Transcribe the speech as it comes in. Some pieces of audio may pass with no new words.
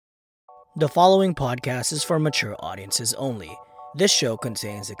The following podcast is for mature audiences only. This show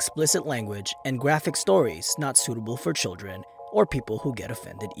contains explicit language and graphic stories not suitable for children or people who get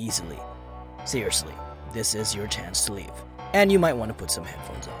offended easily. Seriously, this is your chance to leave. And you might want to put some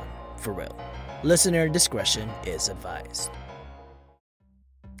headphones on. For real. Listener discretion is advised.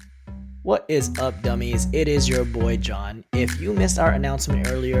 What is up, dummies? It is your boy John. If you missed our announcement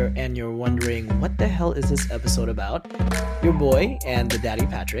earlier and you're wondering what the hell is this episode about, your boy and the daddy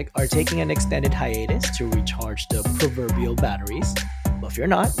Patrick are taking an extended hiatus to recharge the proverbial batteries. But if you're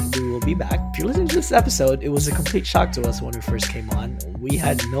not, we will be back. If you're listening to this episode, it was a complete shock to us when we first came on. We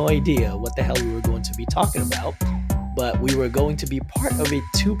had no idea what the hell we were going to be talking about, but we were going to be part of a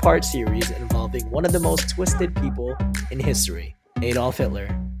two-part series involving one of the most twisted people in history, Adolf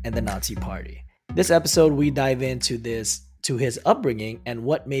Hitler and the Nazi Party. This episode, we dive into his upbringing and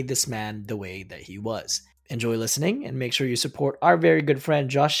what made this man the way that he was. Enjoy listening and make sure you support our very good friend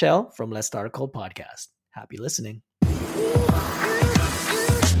Josh Shell from Let's Start a Cult Podcast. Happy listening.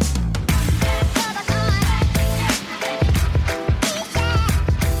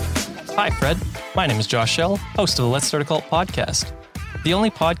 Hi, Fred. My name is Josh Shell, host of the Let's Start a Cult podcast, the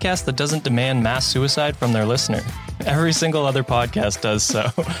only podcast that doesn't demand mass suicide from their listener. Every single other podcast does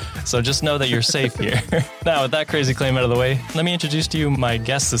so. So just know that you're safe here. Now, with that crazy claim out of the way, let me introduce to you my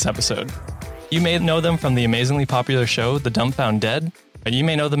guests this episode. You may know them from the amazingly popular show, The Dumb Found Dead, and you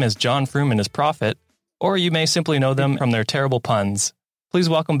may know them as John Froome and his Prophet, or you may simply know them from their terrible puns. Please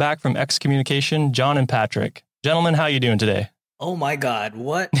welcome back from Excommunication, John and Patrick. Gentlemen, how you doing today? Oh my God,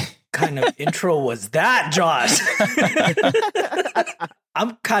 what kind of intro was that, Josh?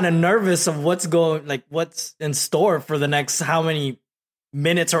 I'm kind of nervous of what's in store for the next how many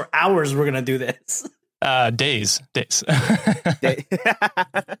minutes or hours we're going to do this. Days.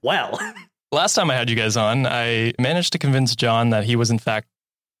 Well, last time I had you guys on, I managed to convince John that he was in fact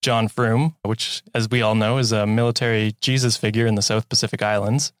John Froome, which, as we all know, is a military Jesus figure in the South Pacific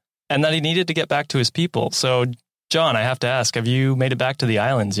Islands, and that he needed to get back to his people. So, John, I have to ask, have you made it back to the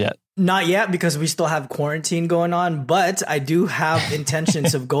islands yet? Not yet, because we still have quarantine going on, but I do have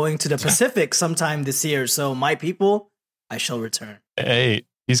intentions of going to the Pacific sometime this year. So my people, I shall return. Hey,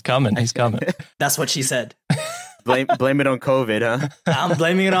 he's coming. He's coming. That's what she said. Blame it on COVID, huh? I'm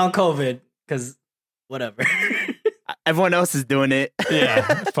blaming it on COVID, because whatever. Everyone else is doing it.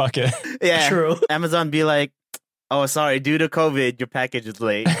 Yeah, fuck it. Yeah, true. Amazon be like, oh, sorry, due to COVID, your package is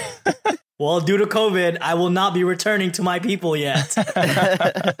late. Well, due to COVID, I will not be returning to my people yet.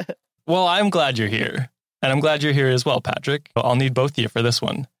 Well, I'm glad you're here. And I'm glad you're here as well, Patrick. I'll need both of you for this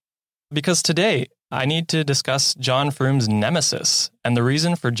one. Because today, I need to discuss John Froome's nemesis and the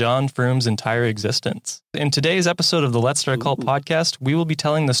reason for John Froome's entire existence. In today's episode of the Let's Start a Cult podcast, we will be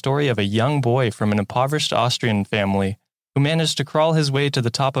telling the story of a young boy from an impoverished Austrian family who managed to crawl his way to the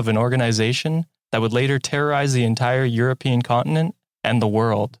top of an organization that would later terrorize the entire European continent and the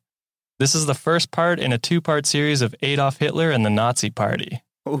world. This is the first part in a two-part series of Adolf Hitler and the Nazi Party.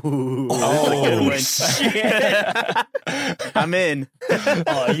 Ooh, oh, shit. I'm in.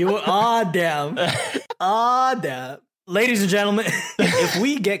 Damn. Damn. Ladies and gentlemen, if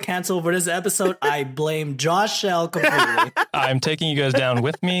we get canceled for this episode, I blame Josh Shell completely. I'm taking you guys down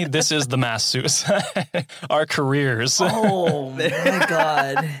with me. This is the mass suicide. Our careers. Oh, my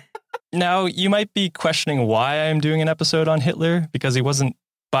God. Now, you might be questioning why I'm doing an episode on Hitler, because he wasn't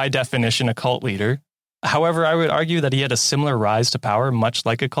by definition a cult leader. However, I would argue that he had a similar rise to power, much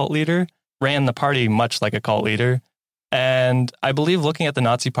like a cult leader, ran the party much like a cult leader, and I believe looking at the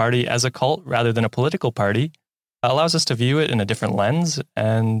Nazi Party as a cult rather than a political party allows us to view it in a different lens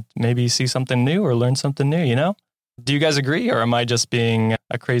and maybe see something new or learn something new, you know? Do you guys agree, or am I just being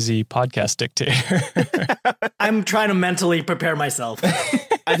a crazy podcast dictator? I'm trying to mentally prepare myself.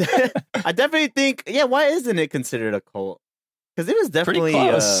 I definitely think, why isn't it considered a cult? Because it was definitely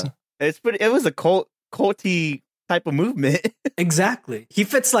it was a culty type of movement. Exactly. He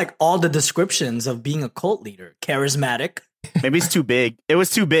fits like all the descriptions of being a cult leader. Charismatic. Maybe it's too big. It was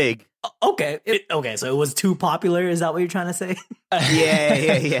too big. Okay. So it was too popular. Is that what you're trying to say?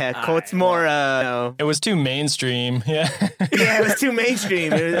 Yeah. Cult's more. It was too mainstream. Yeah. Yeah, it was too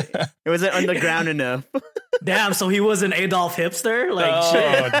mainstream. It wasn't underground enough. Damn. So he was an Adolf hipster.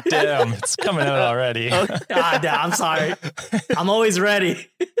 Shit. Damn! It's coming out already. Damn, I'm sorry. I'm always ready.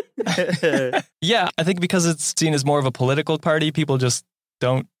 Yeah, I think because it's seen as more of a political party, people just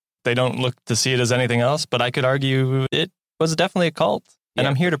don't look to see it as anything else. But I could argue it was definitely a cult. And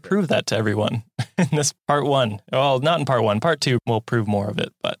I'm here to prove that to everyone in this part one. Well, not in part one. Part two, we'll prove more of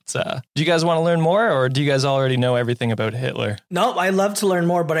it. But do you guys want to learn more, or do you guys already know everything about Hitler? No, I love to learn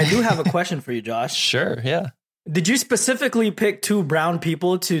more, but I do have a question for you, Josh. Sure, yeah. Did you specifically pick two brown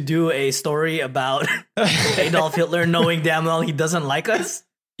people to do a story about Adolf Hitler knowing damn well he doesn't like us?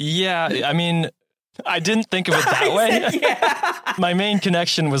 Yeah, I mean, I didn't think of it that way. Yeah. My main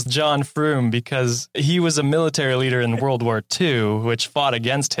connection was John Froome because he was a military leader in World War II, which fought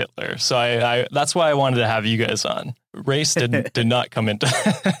against Hitler. So I that's why I wanted to have you guys on. Race did not come into.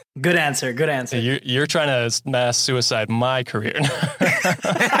 Good answer. Good answer. You're trying to mass suicide my career.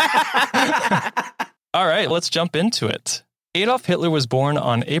 All right, let's jump into it. Adolf Hitler was born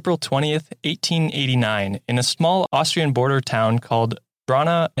on April 20th, 1889, in a small Austrian border town called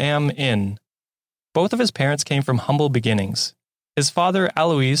Brana am Inn. Both of his parents came from humble beginnings. His father,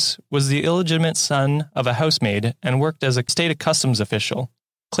 Alois, was the illegitimate son of a housemaid and worked as a state customs official.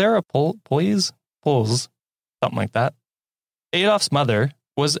 Clara Poles, something like that. Adolf's mother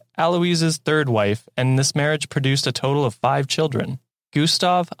was Alois's third wife, and this marriage produced a total of 5 children: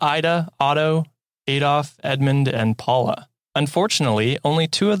 Gustav, Ida, Otto, Adolf, Edmund, and Paula. Unfortunately, only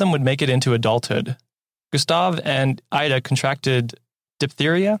 2 of them would make it into adulthood. Gustav and Ida contracted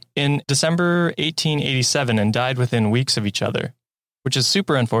diphtheria in December 1887 and died within weeks of each other, which is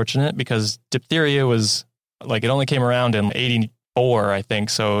super unfortunate because diphtheria was, it only came around in 84, I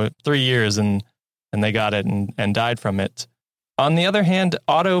think, so 3 years and they got it and died from it. On the other hand,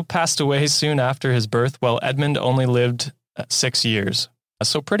 Otto passed away soon after his birth, while Edmund only lived 6 years.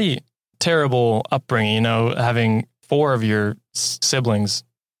 So pretty terrible upbringing, having 4 of your siblings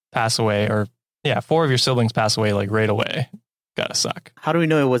pass away, 4 of your siblings pass away right away. Gotta suck. How do we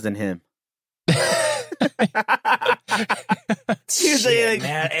know it wasn't him? He's like,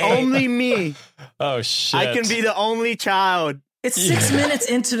 only me. Oh, shit. I can be the only child. It's 6 minutes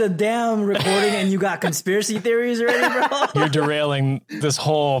into the damn recording and you got conspiracy theories already, bro? You're derailing this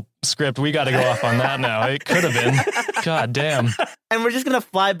whole script. We got to go off on that now. It could have been. God damn. And we're just going to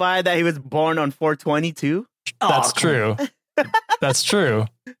fly by that he was born on 4/22? That's true. That's true.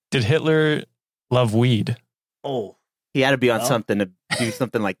 Did Hitler love weed? Oh. He had to be on something to do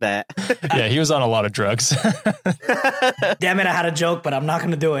something like that. Yeah, he was on a lot of drugs. Damn it, I had a joke, but I'm not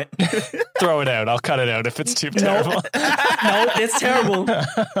going to do it. Throw it out. I'll cut it out if it's too terrible. No, it's terrible.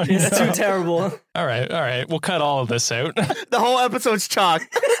 It's too terrible. All right. We'll cut all of this out. The whole episode's chalk.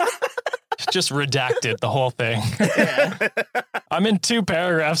 Just redacted the whole thing. Yeah. I'm in 2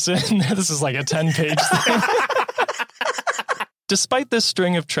 paragraphs in. This is like a 10-page thing. Despite this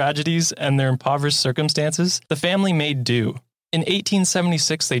string of tragedies and their impoverished circumstances, the family made do. In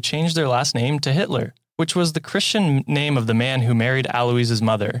 1876, they changed their last name to Hitler, which was the Christian name of the man who married Alois's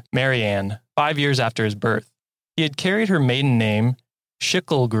mother, Marianne, 5 years after his birth. He had carried her maiden name,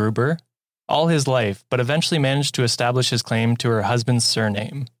 Schicklgruber, all his life, but eventually managed to establish his claim to her husband's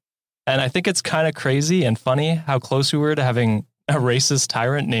surname. And I think it's kind of crazy and funny how close we were to having a racist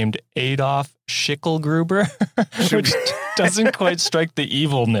tyrant named Adolf Schicklgruber, which doesn't quite strike the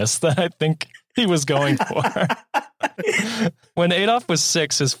evilness that I think he was going for. When Adolf was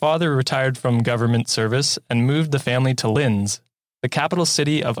 6, his father retired from government service and moved the family to Linz, the capital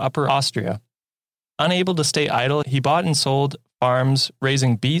city of Upper Austria. Unable to stay idle, he bought and sold farms,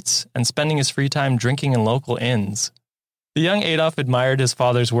 raising beets and spending his free time drinking in local inns. The young Adolf admired his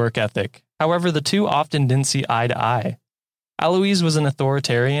father's work ethic. However, the two often didn't see eye to eye. Alois was an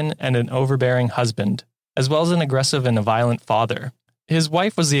authoritarian and an overbearing husband, as well as an aggressive and a violent father. His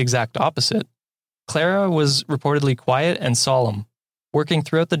wife was the exact opposite. Clara was reportedly quiet and solemn, working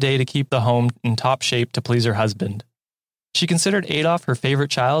throughout the day to keep the home in top shape to please her husband. She considered Adolf her favorite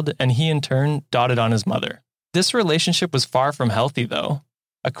child, and he in turn doted on his mother. This relationship was far from healthy, though.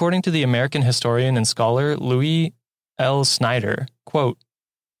 According to the American historian and scholar Louis L. Snyder, quote,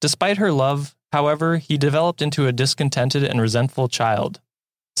 "Despite her love, however, he developed into a discontented and resentful child.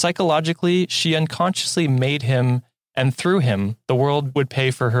 Psychologically, she unconsciously made him, and through him, the world would pay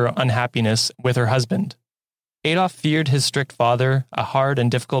for her unhappiness with her husband. Adolf feared his strict father, a hard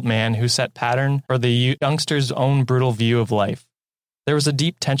and difficult man who set pattern for the youngster's own brutal view of life. There was a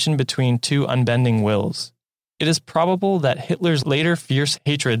deep tension between 2 unbending wills. It is probable that Hitler's later fierce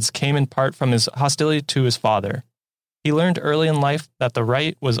hatreds came in part from his hostility to his father. He learned early in life that the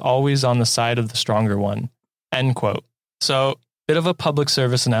right was always on the side of the stronger one." End quote. So, bit of a public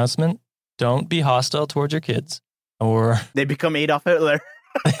service announcement. Don't be hostile towards your kids. Or they become Adolf Hitler.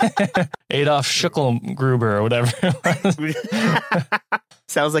 Adolf Schicklgruber or whatever.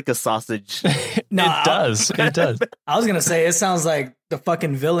 Sounds like a sausage. No, it does. It does. I was going to say, it sounds like the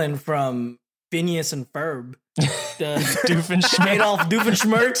fucking villain from Phineas and Ferb. Adolf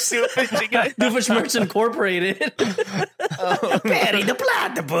Doofenshmirtz. Doofenshmirtz Incorporated. Perry the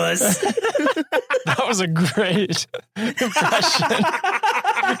Platypus. That was a great impression.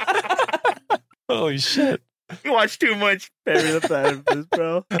 Holy shit. You watch too much Perry the Platypus,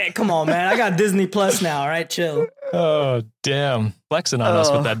 bro. Hey, come on, man. I got Disney Plus now, all right? Chill. Oh, damn. Flexing on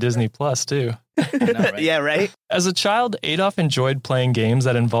us with that Disney Plus, too. I know, right? Yeah, right? As a child, Adolf enjoyed playing games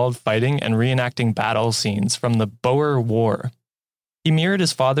that involved fighting and reenacting battle scenes from the Boer War. He mirrored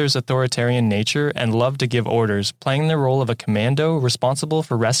his father's authoritarian nature and loved to give orders, playing the role of a commando responsible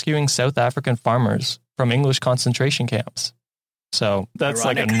for rescuing South African farmers from English concentration camps. So that's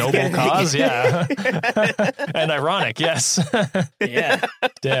ironic. Like a noble cause, yeah. And ironic, yes. Yeah.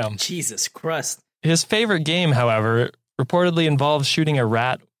 Damn. Jesus Christ. His favorite game, however, reportedly involves shooting a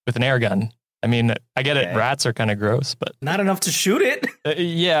rat with an air gun. I mean, I get it. Rats are kind of gross, but not enough to shoot it.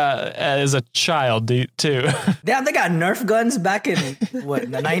 Yeah, as a child, too. Damn, they got Nerf guns back in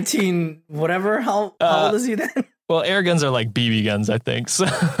what, the 19 whatever. How old is he then? Well, air guns are like BB guns, I think. So.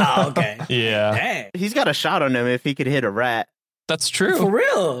 Oh, okay. Yeah. Dang. He's got a shot on him if he could hit a rat. That's true. For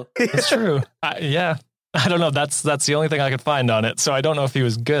real. That's true. Yeah. I don't know. That's the only thing I could find on it. So I don't know if he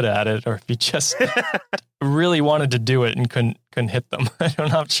was good at it or if he just really wanted to do it and couldn't hit them. I'm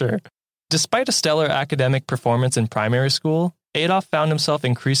not sure. Despite a stellar academic performance in primary school, Adolf found himself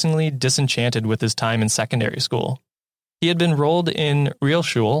increasingly disenchanted with his time in secondary school. He had been enrolled in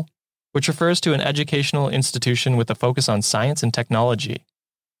Realschule, which refers to an educational institution with a focus on science and technology.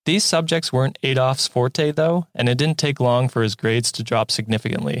 These subjects weren't Adolf's forte, though, and it didn't take long for his grades to drop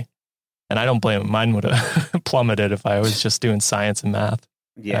significantly. And I don't blame him. Mine would have plummeted if I was just doing science and math.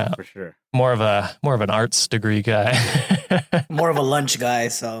 Yeah, for sure. More of an arts degree guy. More of a lunch guy,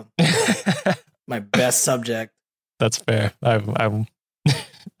 so my best subject. That's fair. I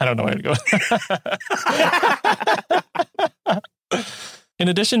don't know where to go. In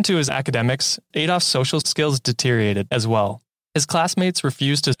addition to his academics, Adolf's social skills deteriorated as well. His classmates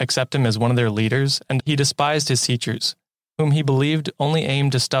refused to accept him as one of their leaders, and he despised his teachers, whom he believed only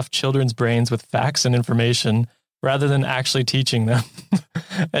aimed to stuff children's brains with facts and information rather than actually teaching them.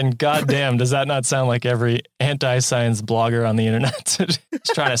 And goddamn, does that not sound like every anti-science blogger on the internet? Just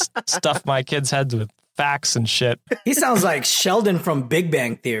trying to stuff my kids' heads with facts and shit. He sounds like Sheldon from Big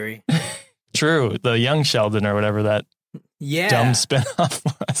Bang Theory. True, the young Sheldon or whatever that dumb spinoff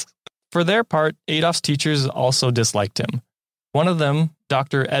was. For their part, Adolf's teachers also disliked him. One of them,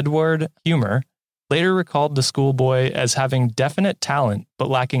 Dr. Edward Humer, later recalled the schoolboy as having definite talent but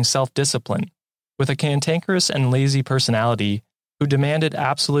lacking self-discipline, with a cantankerous and lazy personality who demanded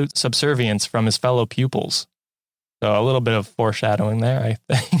absolute subservience from his fellow pupils. So a little bit of foreshadowing there,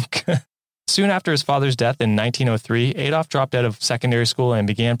 I think. Soon after his father's death in 1903, Adolf dropped out of secondary school and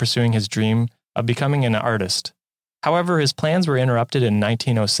began pursuing his dream of becoming an artist. However, his plans were interrupted in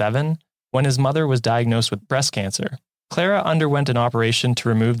 1907 when his mother was diagnosed with breast cancer. Clara underwent an operation to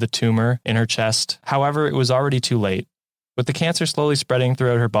remove the tumor in her chest. However, it was already too late. With the cancer slowly spreading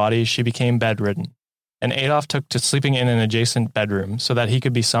throughout her body, she became bedridden, and Adolf took to sleeping in an adjacent bedroom so that he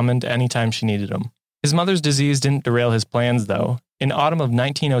could be summoned anytime she needed him. His mother's disease didn't derail his plans, though. In autumn of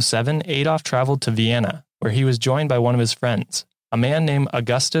 1907, Adolf traveled to Vienna, where he was joined by one of his friends, a man named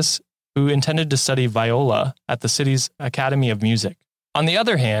Augustus, who intended to study viola at the city's Academy of Music. On the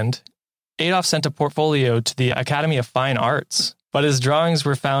other hand, Adolf sent a portfolio to the Academy of Fine Arts, but his drawings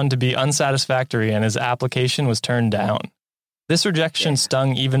were found to be unsatisfactory and his application was turned down. This rejection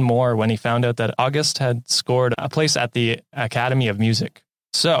stung even more when he found out that August had scored a place at the Academy of Music.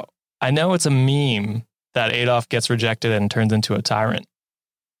 So, I know it's a meme that Adolf gets rejected and turns into a tyrant,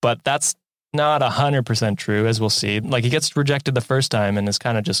 but that's not 100% true, as we'll see. Like, he gets rejected the first time and is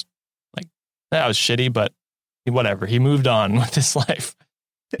kind of just like, that was shitty, but whatever. He moved on with his life.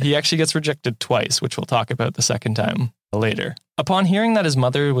 He actually gets rejected twice, which we'll talk about the second time later. Upon hearing that his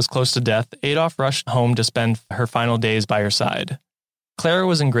mother was close to death, Adolf rushed home to spend her final days by her side. Clara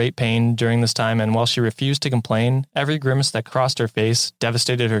was in great pain during this time, and while she refused to complain, every grimace that crossed her face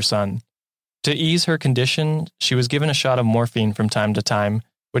devastated her son. To ease her condition, she was given a shot of morphine from time to time,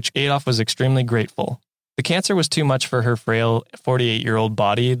 which Adolf was extremely grateful. The cancer was too much for her frail 48-year-old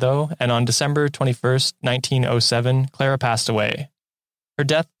body, though, and on December 21st, 1907, Clara passed away. Her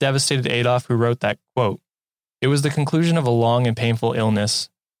death devastated Adolf, who wrote that, quote, "It was the conclusion of a long and painful illness,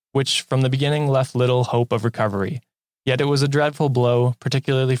 which from the beginning left little hope of recovery. Yet it was a dreadful blow,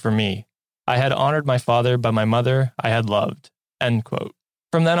 particularly for me. I had honored my father, but my mother I had loved." End quote.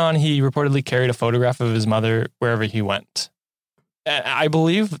 From then on, he reportedly carried a photograph of his mother wherever he went. I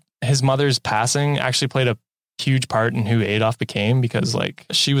believe his mother's passing actually played a huge part in who Adolf became, because like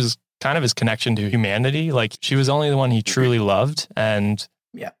she was kind of his connection to humanity. Like, she was only the one he truly loved. And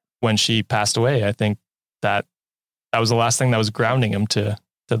when she passed away, I think that was the last thing that was grounding him to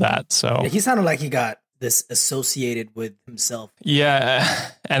that. So he sounded like he got this associated with himself.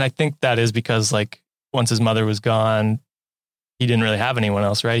 Yeah. And I think that is because like once his mother was gone, he didn't really have anyone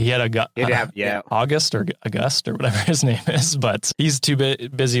else, right? He had August or August or whatever his name is, but he's too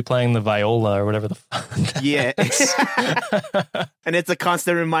busy playing the viola or whatever the fuck. Yeah. And it's a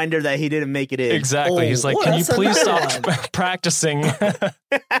constant reminder that he didn't make it in. Exactly. He's like, can you please stop practicing?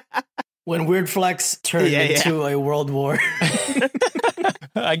 When Weird Flex turned into a world war.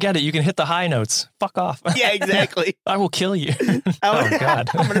 I get it. You can hit the high notes. Fuck off. Yeah, exactly. I will kill you. Oh, God.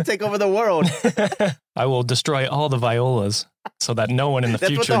 I'm going to take over the world. I will destroy all the violas so that no one in the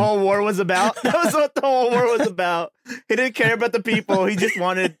future... That's what the whole war was about. That was what the whole war was about. He didn't care about the people. He just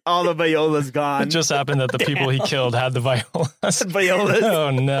wanted all the violas gone. It just happened that the people he killed had the violas. Violas.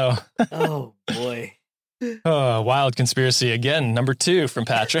 Oh, no. Oh, boy. Oh, wild conspiracy again. Number 2 from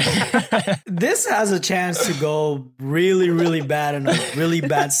Patrick. This has a chance to go really, really bad and a really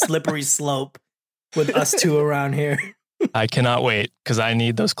bad slippery slope with us two around here. I cannot wait because I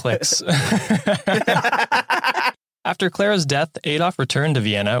need those clicks. After Clara's death, Adolf returned to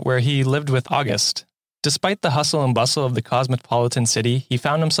Vienna where he lived with August. Despite the hustle and bustle of the cosmopolitan city, he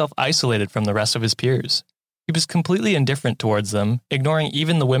found himself isolated from the rest of his peers. He was completely indifferent towards them, ignoring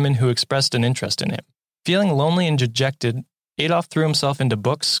even the women who expressed an interest in him. Feeling lonely and dejected, Adolf threw himself into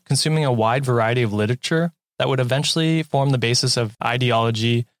books, consuming a wide variety of literature that would eventually form the basis of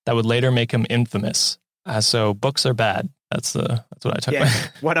ideology that would later make him infamous. So books are bad. That's what I took. Yeah,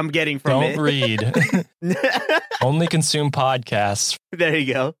 what I'm getting from it. Don't read. Only consume podcasts. There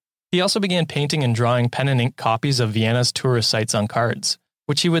you go. He also began painting and drawing pen and ink copies of Vienna's tourist sites on cards,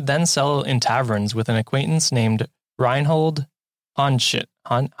 which he would then sell in taverns with an acquaintance named Reinhold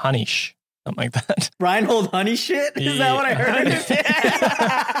Honnisch. Something like that. Reinhold Honey shit? Is that what I heard?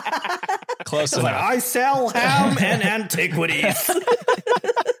 Close enough. Like, I sell ham and antiquities.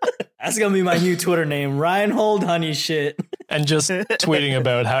 That's going to be my new Twitter name, Reinhold Honey shit. And just tweeting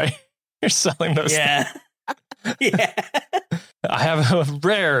about how you're selling those things. Yeah. I have a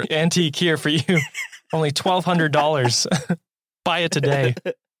rare antique here for you. Only $1,200. Buy it today.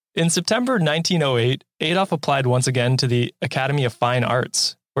 In September 1908, Adolf applied once again to the Academy of Fine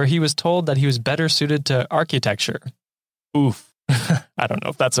Arts, where he was told that he was better suited to architecture. Oof. I don't know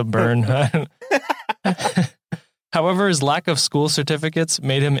if that's a burn. However, his lack of school certificates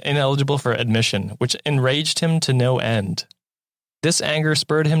made him ineligible for admission, which enraged him to no end. This anger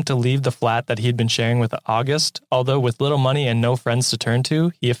spurred him to leave the flat that he had been sharing with August, although with little money and no friends to turn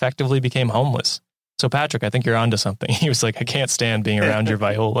to, he effectively became homeless. So Patrick, I think you're onto something. He was like, I can't stand being around your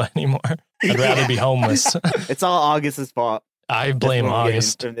viola anymore. I'd rather be homeless. It's all August's fault. I blame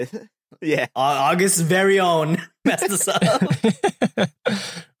August. Yeah. August's very own messed us up.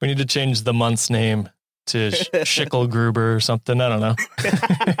 We need to change the month's name to Schickelgruber or something. I don't know.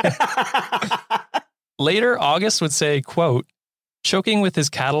 Later, August would say, quote, choking with his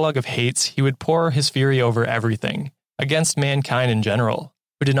catalog of hates, he would pour his fury over everything, against mankind in general,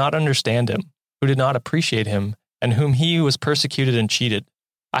 who did not understand him, who did not appreciate him, and whom he was persecuted and cheated.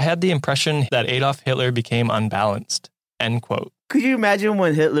 I had the impression that Adolf Hitler became unbalanced. End quote. Could you imagine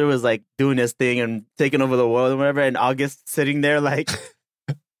when Hitler was like doing his thing and taking over the world and whatever, and August sitting there like,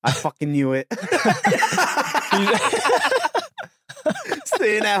 I fucking knew it.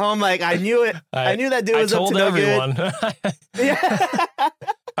 Staying at home like, I knew it. I knew that dude was up to no good.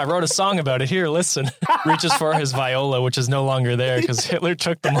 I wrote a song about it. Here, listen. Reaches for his viola, which is no longer there because Hitler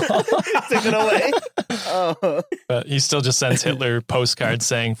took them all. Took it away. Oh. But he still just sends Hitler postcards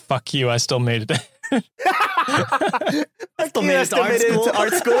saying, fuck you, I still made it. I still made it to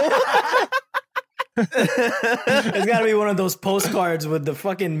art school. It's got to be one of those postcards with the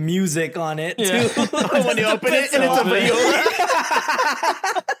fucking music on it, too. When you open it and it's a viola.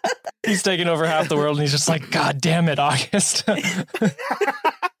 He's taking over half the world and he's just like, God damn it, August.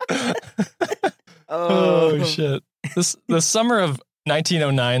 Oh, shit. The summer of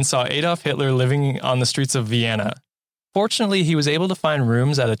 1909 saw Adolf Hitler living on the streets of Vienna. Fortunately, he was able to find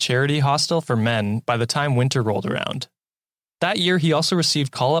rooms at a charity hostel for men by the time winter rolled around. That year, he also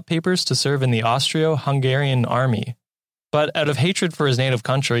received call-up papers to serve in the Austro-Hungarian army. But out of hatred for his native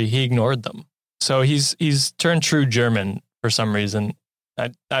country, he ignored them. So he's turned true German for some reason.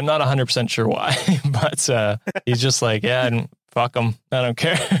 I'm not 100% sure why, but he's just like, yeah, fuck him. I don't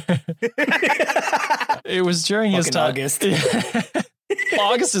care. It was during his time. August.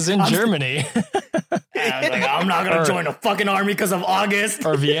 August is in Germany. I'm not going to join a fucking army because of August.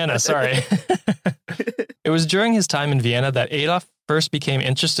 Or Vienna, sorry. It was during his time in Vienna that Adolf first became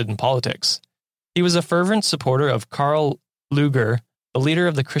interested in politics. He was a fervent supporter of Karl Lueger, the leader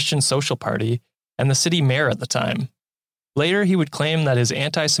of the Christian Social Party, and the city mayor at the time. Later, he would claim that his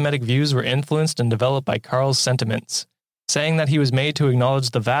anti-Semitic views were influenced and developed by Karl's sentiments. saying that he was made to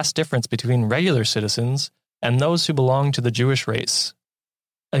acknowledge the vast difference between regular citizens and those who belong to the Jewish race.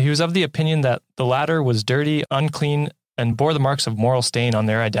 He was of the opinion that the latter was dirty, unclean, and bore the marks of moral stain on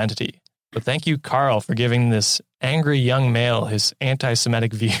their identity. But thank you, Carl, for giving this angry young male his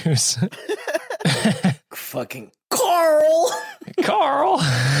anti-Semitic views. Fucking Carl! Carl!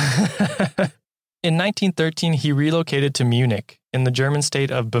 In 1913, he relocated to Munich, in the German state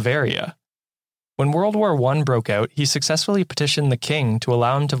of Bavaria. When World War I broke out, he successfully petitioned the king to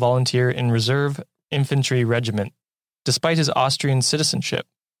allow him to volunteer in reserve infantry regiment, despite his Austrian citizenship.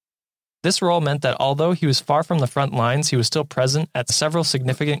 This role meant that although he was far from the front lines, he was still present at several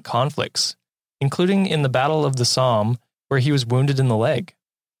significant conflicts, including in the Battle of the Somme, where he was wounded in the leg.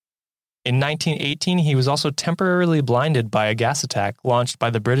 In 1918, he was also temporarily blinded by a gas attack launched by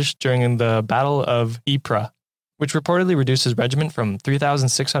the British during the Battle of Ypres, which reportedly reduced his regiment from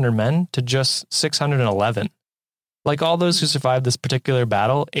 3,600 men to just 611. Like all those who survived this particular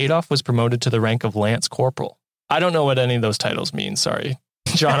battle, Adolf was promoted to the rank of Lance Corporal. I don't know what any of those titles mean, sorry.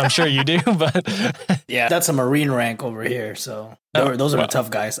 John, I'm sure you do, but... Yeah, that's a Marine rank over here, so those are the tough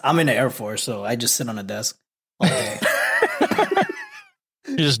guys. I'm in the Air Force, so I just sit on a desk all day.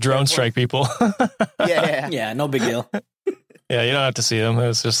 You just drone strike people. Yeah, no big deal. Yeah, you don't have to see them. It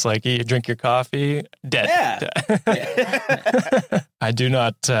was just like, you drink your coffee, dead. Yeah. I do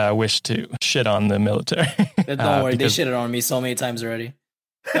not wish to shit on the military. Don't worry, they shitted on me so many times already.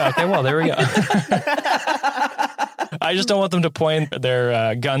 Okay, well, there we go. I just don't want them to point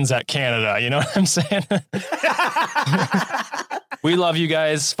their guns at Canada. You know what I'm saying? We love you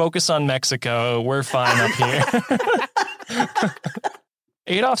guys. Focus on Mexico. We're fine up here.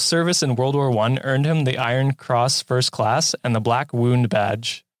 Adolf's service in World War I earned him the Iron Cross First Class and the Black Wound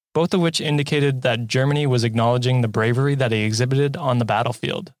Badge, both of which indicated that Germany was acknowledging the bravery that he exhibited on the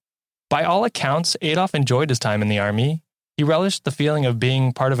battlefield. By all accounts, Adolf enjoyed his time in the army. He relished the feeling of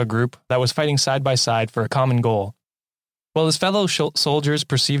being part of a group that was fighting side by side for a common goal. While his fellow soldiers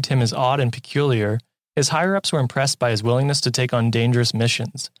perceived him as odd and peculiar, his higher-ups were impressed by his willingness to take on dangerous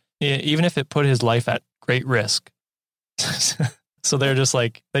missions, even if it put his life at great risk. So they're just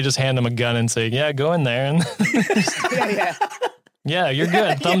like, they just hand him a gun and say, yeah, go in there. And yeah, you're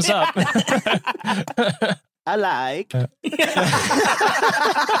good. Thumbs up. I like.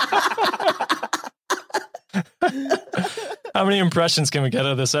 How many impressions can we get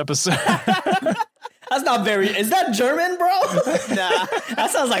out of this episode? That's not very... Is that German, bro? Nah.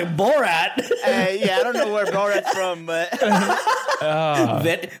 That sounds like Borat. Yeah, I don't know where Borat's from, but...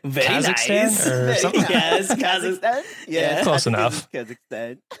 Very Kazakhstan nice. or something? Yes, Kazakhstan? Yeah. Close enough.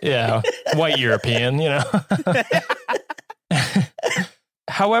 Kazakhstan. Yeah, white European, you know.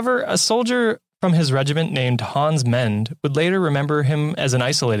 However, a soldier from his regiment named Hans Mend would later remember him as an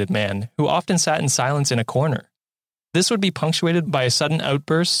isolated man who often sat in silence in a corner. This would be punctuated by a sudden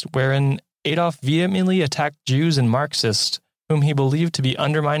outburst wherein Adolf vehemently attacked Jews and Marxists, whom he believed to be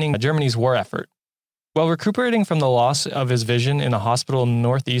undermining Germany's war effort. While recuperating from the loss of his vision in a hospital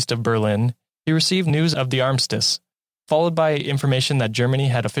northeast of Berlin, he received news of the armistice, followed by information that Germany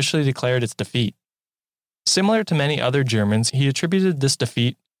had officially declared its defeat. Similar to many other Germans, he attributed this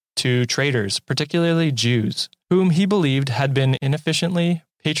defeat to traitors, particularly Jews, whom he believed had been inefficiently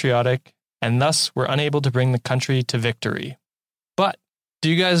patriotic and thus were unable to bring the country to victory. But do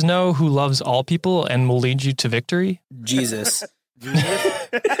you guys know who loves all people and will lead you to victory? Jesus.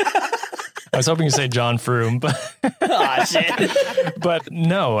 I was hoping to say John Froome, but Aw, shit. but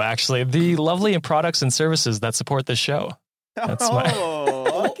no, actually, the lovely products and services that support this show. That's okay.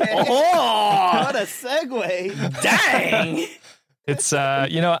 Oh, What a segue. dang. It's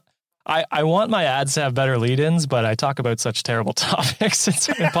I want my ads to have better lead-ins, but I talk about such terrible topics. It's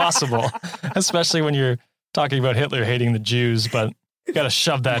impossible, especially when you're talking about Hitler hating the Jews, but you got to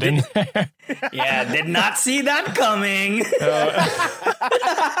shove that in there. Yeah, did not see that coming.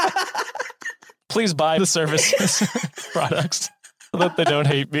 Please buy the services, products, so that they don't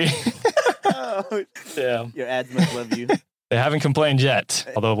hate me. Oh, Yeah. your ads must love you. They haven't complained yet,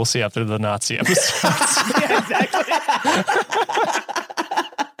 although we'll see after the Nazi episodes. Yeah, exactly.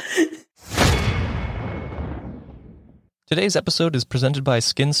 Today's episode is presented by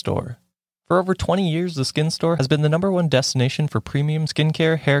Skin Store. For over 20 years, the Skin Store has been the #1 destination for premium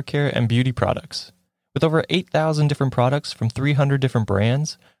skincare, hair care, and beauty products. With over 8,000 different products from 300 different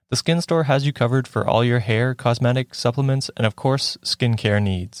brands, the Skin Store has you covered for all your hair, cosmetic, supplements, and of course, skincare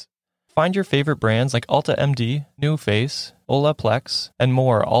needs. Find your favorite brands like Ulta MD, New Face, Olaplex, and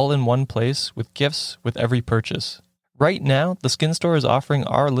more all in one place with gifts with every purchase. Right now, the Skin Store is offering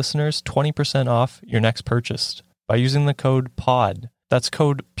our listeners 20% off your next purchase by using the code POD That's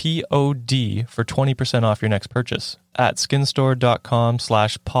code POD for 20% off your next purchase at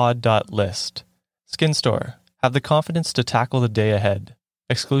skinstore.com/pod.list. Skinstore. Have the confidence to tackle the day ahead.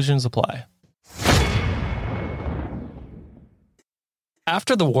 Exclusions apply.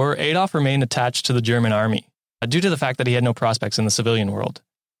 After the war, Adolf remained attached to the German army due to the fact that he had no prospects in the civilian world.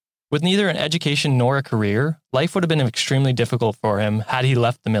 With neither an education nor a career, life would have been extremely difficult for him had he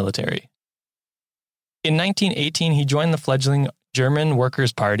left the military. In 1918, he joined the fledgling German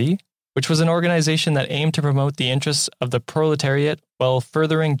Workers' Party, which was an organization that aimed to promote the interests of the proletariat while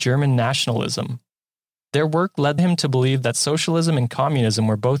furthering German nationalism. Their work led him to believe that socialism and communism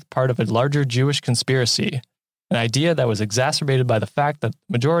were both part of a larger Jewish conspiracy, an idea that was exacerbated by the fact that the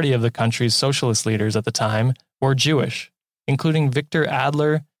majority of the country's socialist leaders at the time were Jewish, including Victor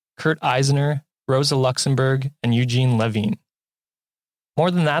Adler, Kurt Eisner, Rosa Luxemburg, and Eugene Levine. More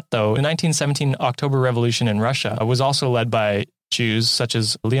than that, though, the 1917 October Revolution in Russia was also led by Jews such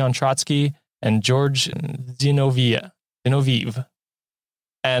as Leon Trotsky and George Zinoviev.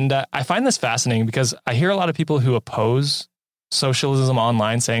 And I find this fascinating because I hear a lot of people who oppose socialism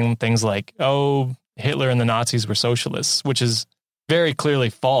online saying things like, oh, Hitler and the Nazis were socialists, which is very clearly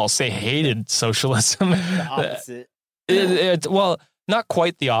false. They hated socialism. The opposite. Well, not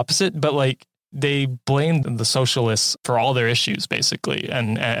quite the opposite, but like they blamed the socialists for all their issues, basically,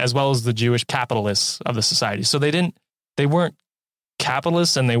 and as well as the Jewish capitalists of the society. So they weren't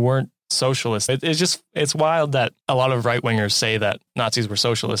capitalists and they weren't socialists. It's wild that a lot of right-wingers say that Nazis were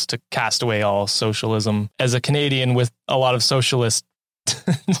socialists to cast away all socialism. As a Canadian with a lot of socialist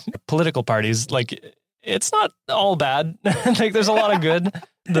political parties, like it's not all bad. Like there's a lot of good.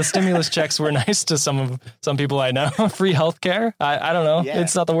 The stimulus checks were nice to some people I know. Free healthcare. I don't know. Yeah.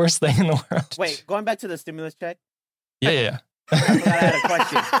 It's not the worst thing in the world. Wait, going back to the stimulus check. Yeah. I forgot I had a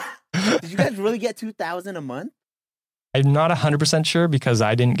question. Did you guys really get $2,000 a month? I'm not 100% sure because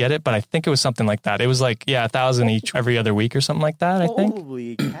I didn't get it, but I think it was something like that. It was like, $1,000 each every other week or something like that, I think.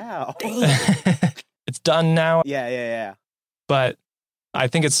 Holy cow. It's done now. Yeah. But I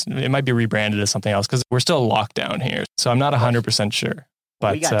think it might be rebranded as something else because we're still locked down here. So I'm not 100% sure.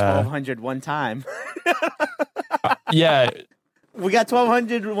 But we got 1,200 one time. Yeah. We got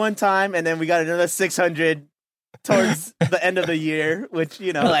 1,200 one time, and then we got another 600 towards the end of the year, which,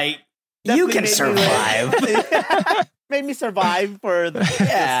 like, you can survive. Made me survive for the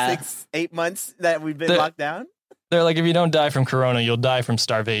 6-8 months that we've been locked down. They're like, if you don't die from corona, you'll die from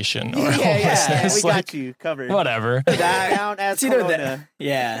starvation. Or yeah, we got you covered. Whatever. Down as corona.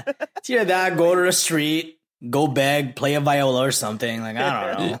 It's either that, go to the street, go beg, play a viola or something. Like,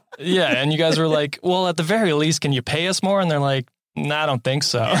 I don't know. Yeah, and you guys were like, well, at the very least, can you pay us more? And they're like, nah, I don't think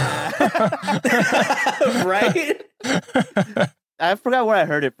so. Right? I forgot where I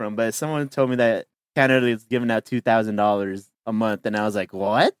heard it from, but someone told me that Canada is giving out $2,000 a month, and I was like,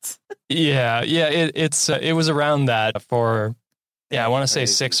 what? Yeah, it was around that for, I want to say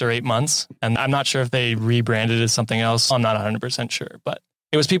 6 or 8 months, and I'm not sure if they rebranded it as something else. I'm not 100% sure, but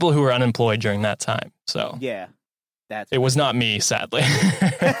it was people who were unemployed during that time. So yeah, it was not me, sadly.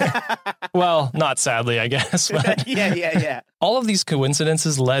 Well, not sadly, I guess. But yeah. All of these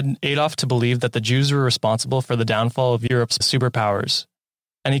coincidences led Adolf to believe that the Jews were responsible for the downfall of Europe's superpowers,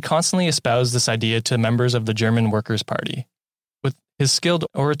 and he constantly espoused this idea to members of the German Workers' Party. With his skilled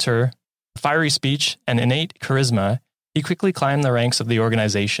orator, fiery speech, and innate charisma, he quickly climbed the ranks of the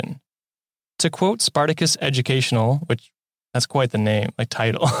organization. To quote Spartacus Educational, which that's quite the name, like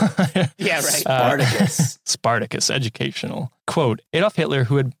title. Yeah, right. Spartacus Educational. Quote, Adolf Hitler,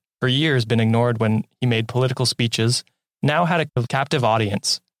 who had for years been ignored when he made political speeches, now had a captive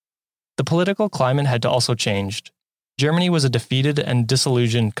audience. The political climate had also changed. Germany was a defeated and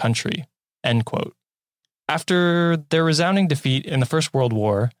disillusioned country. End quote. After their resounding defeat in the First World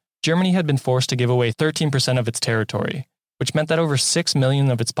War, Germany had been forced to give away 13% of its territory, which meant that over 6 million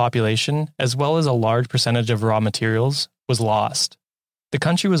of its population, as well as a large percentage of raw materials, was lost. The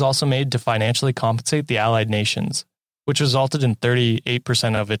country was also made to financially compensate the Allied nations, which resulted in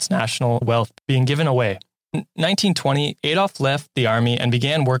 38% of its national wealth being given away. In 1920, Adolf left the army and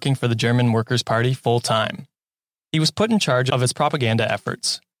began working for the German Workers' Party full-time. He was put in charge of its propaganda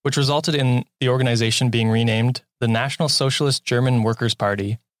efforts, which resulted in the organization being renamed the National Socialist German Workers'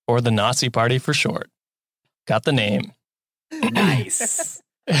 Party, or the Nazi Party for short. Got the name. Nice.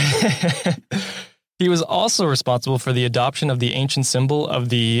 He was also responsible for the adoption of the ancient symbol of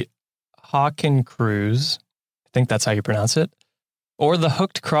the Hakenkreuz, I think that's how you pronounce it, or the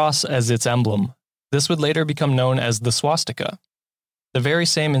hooked cross as its emblem. This would later become known as the swastika, the very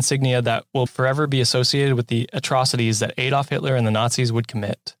same insignia that will forever be associated with the atrocities that Adolf Hitler and the Nazis would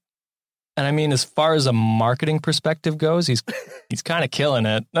commit. And I mean, as far as a marketing perspective goes, he's kind of killing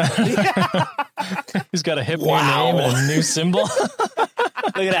it. He's got a hip new name and a new symbol.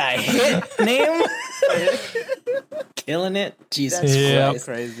 Look at that hit name. Killing it. Jesus Christ.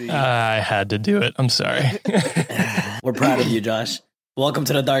 Crazy. I had to do it. I'm sorry. We're proud of you, Josh. Welcome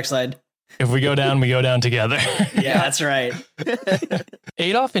to the dark side. If we go down together. Yeah, that's right.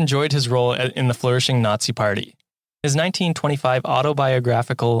 Adolf enjoyed his role in the flourishing Nazi Party. His 1925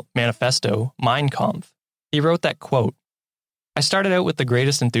 autobiographical manifesto, Mein Kampf, he wrote that, quote, "I started out with the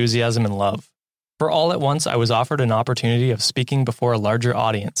greatest enthusiasm and love. For all at once, I was offered an opportunity of speaking before a larger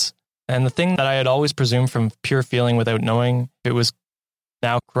audience. And the thing that I had always presumed from pure feeling without knowing, it was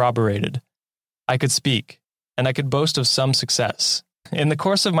now corroborated. I could speak, and I could boast of some success. In the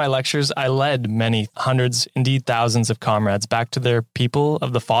course of my lectures, I led many hundreds, indeed thousands of comrades back to their people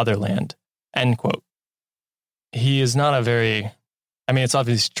of the fatherland." End quote. He is not a very, I mean, it's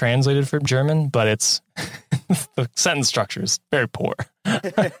obviously translated from German, but it's, the sentence structure is very poor.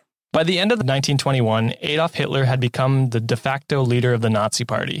 By the end of 1921, Adolf Hitler had become the de facto leader of the Nazi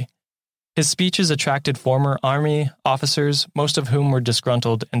Party. His speeches attracted former army officers, most of whom were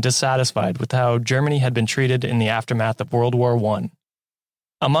disgruntled and dissatisfied with how Germany had been treated in the aftermath of World War I.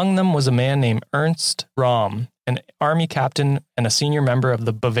 Among them was a man named Ernst Röhm, an army captain and a senior member of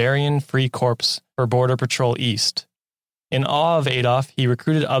the Bavarian Free Corps for Border Patrol East. In awe of Adolf, he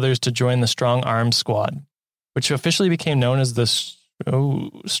recruited others to join the Strong Arms Squad, which officially became known as the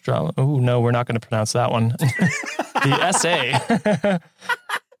we're not going to pronounce that one. The SA.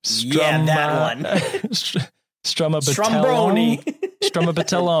 Yeah, that one. Stromabatelon.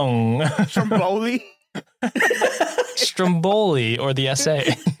 Stromboli. Stromboli, or the SA.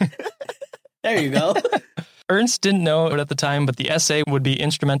 There you go. Ernst didn't know it at the time, but the SA would be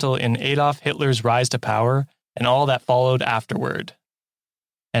instrumental in Adolf Hitler's rise to power and all that followed afterward.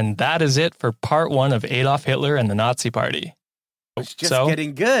 And that is it for part 1 of Adolf Hitler and the Nazi Party. It's just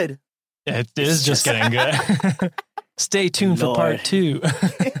getting good. It is just getting good. Stay tuned for part 2.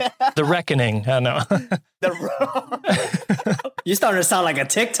 The Reckoning. I know. You're starting to sound like a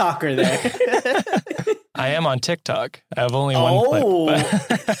TikToker there. I am on TikTok. I have only one clip.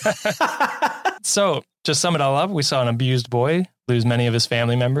 So, just sum it all up, we saw an abused boy lose many of his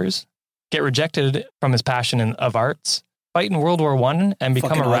family members, get rejected from his passion of arts, fight in World War I, and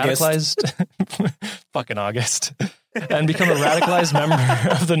become a radicalized... Fucking August. And become a radicalized member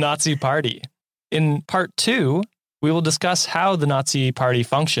of the Nazi Party. In part 2, we will discuss how the Nazi Party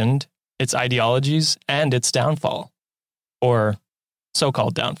functioned, its ideologies, and its downfall. Or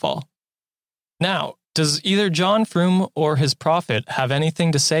so-called downfall. Now, does either John Froome or his prophet have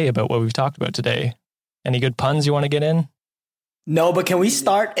anything to say about what we've talked about today? Any good puns you want to get in? No, but can we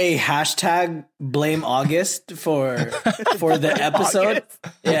start a hashtag blame August for the episode? August?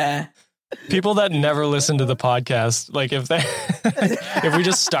 Yeah. People that never listen to the podcast, like if we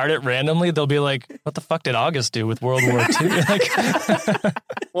just start it randomly, they'll be like, what the fuck did August do with World War II? Like,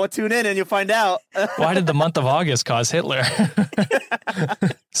 well, tune in and you'll find out. Why did the month of August cause Hitler?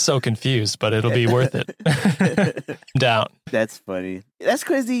 So confused, but it'll be worth it. Down. That's funny. That's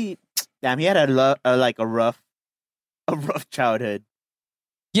crazy. Damn, he had a rough childhood.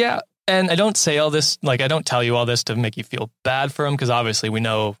 Yeah. And I don't say all this, like, I don't tell you all this to make you feel bad for him, because obviously we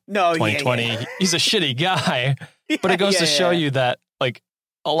know 2020, he's a shitty guy. But it goes to show you that, like,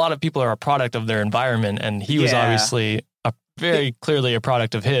 a lot of people are a product of their environment, and he was obviously very clearly a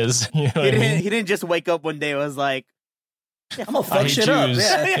product of his. You know he didn't just wake up one day and was like, I'm gonna fuck shit up.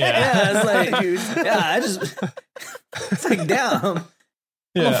 It's like, it's like, damn, I'm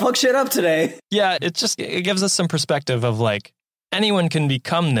gonna fuck shit up today. Yeah, it gives us some perspective of, like, anyone can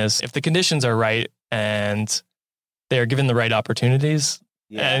become this if the conditions are right and they're given the right opportunities.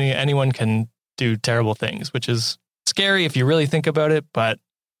 Yeah. Anyone can do terrible things, which is scary if you really think about it, but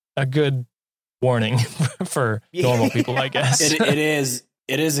a good warning for normal people, I guess. It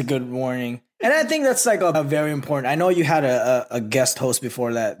is a good warning. And I think that's like a very important. I know you had a guest host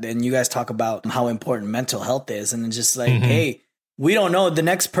before that, and you guys talk about how important mental health is. And it's just like, hey, we don't know the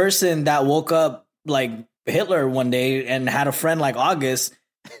next person that woke up like Hitler one day and had a friend like August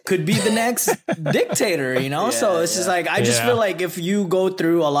could be the next dictator, you know? So it's just like, I just feel like if you go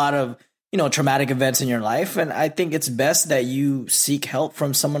through a lot of, traumatic events in your life, and I think it's best that you seek help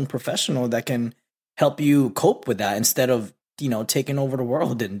from someone professional that can help you cope with that instead of, taking over the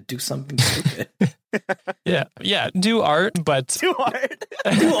world and do something stupid. Yeah. Do art, but do art,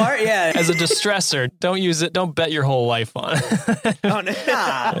 yeah. As a distressor, don't use it. Don't bet your whole life on it.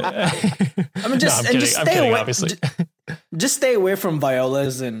 I mean, just stay away. Obviously, just stay away from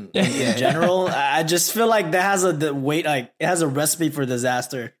violas in general. I just feel like that has it has a recipe for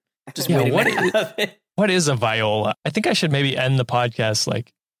disaster. Just Yeah, wait a what minute. What is a viola? I think I should maybe end the podcast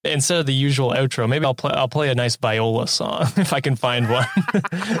like instead of the usual outro. Maybe I'll play a nice viola song if I can find one.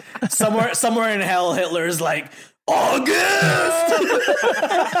 somewhere in hell, Hitler's like, August.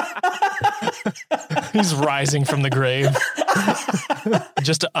 He's rising from the grave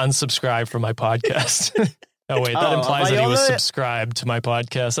just to unsubscribe from my podcast. Oh wait, that implies that he was subscribed to my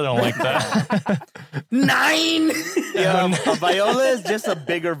podcast. I don't like that. 9. Yeah, a viola is just a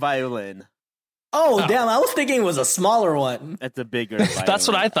bigger violin. Oh, damn. I was thinking it was a smaller one. That's a bigger violin. That's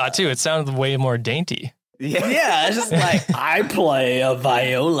what I thought too. It sounded way more dainty. Yeah, it's just like, I play a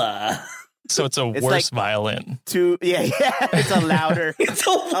viola. So it's worse like violin. It's a louder,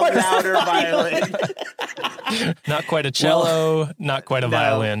 louder violin. Not quite a cello, not quite a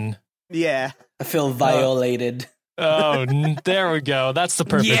violin. Yeah. I feel violated. Oh, there we go. That's the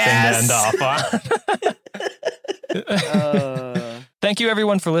perfect thing to end off on. Thank you,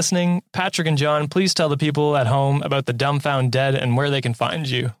 everyone, for listening. Patrick and John, please tell the people at home about the Dumbfound Dead and where they can find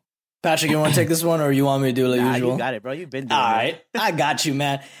you. Patrick, you want to take this one, or you want me to do it like usual? You got it, bro. You've been doing All right. I got you,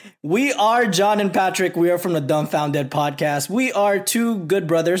 man. We are John and Patrick. We are from the Dumbfound Dead podcast. We are two good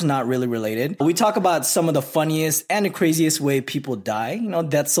brothers, not really related. We talk about some of the funniest and the craziest way people die. You know,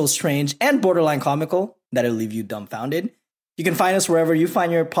 that's so strange and borderline comical that it'll leave you dumbfounded. You can find us wherever you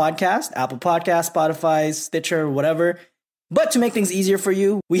find your podcast, Apple Podcasts, Spotify, Stitcher, whatever. But to make things easier for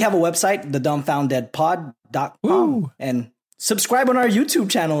you, we have a website, thedumbfounddeadpod.com. Ooh. And subscribe on our YouTube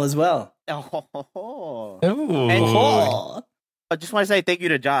channel as well. Ooh. And I just want to say thank you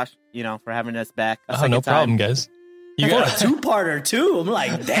to Josh, for having us back. No problem, guys. You got a two-parter too. I'm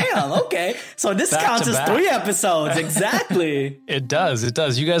like, damn, okay. So this counts as 3 episodes. Exactly. It does.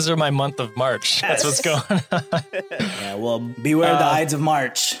 You guys are my month of March. That's what's going on. Yeah, well, beware the Ides of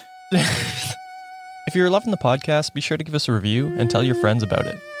March. If you're loving the podcast, be sure to give us a review and tell your friends about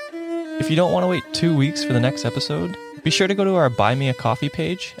it. If you don't want to wait 2 weeks for the next episode, be sure to go to our Buy Me a Coffee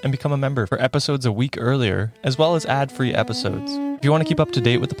page and become a member for episodes a week earlier, as well as ad-free episodes. If you want to keep up to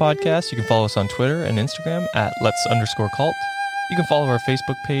date with the podcast, you can follow us on Twitter and Instagram at @Let's_Cult. You can follow our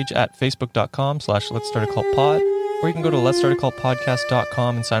Facebook page at facebook.com/Let's_Start_A_Cult_Pod, or you can go to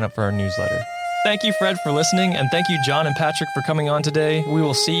Let'sStartACultPodcast.com and sign up for our newsletter. Thank you, Fred, for listening, and thank you, John and Patrick, for coming on today. We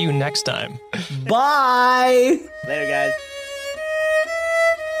will see you next time. Bye! Later, guys.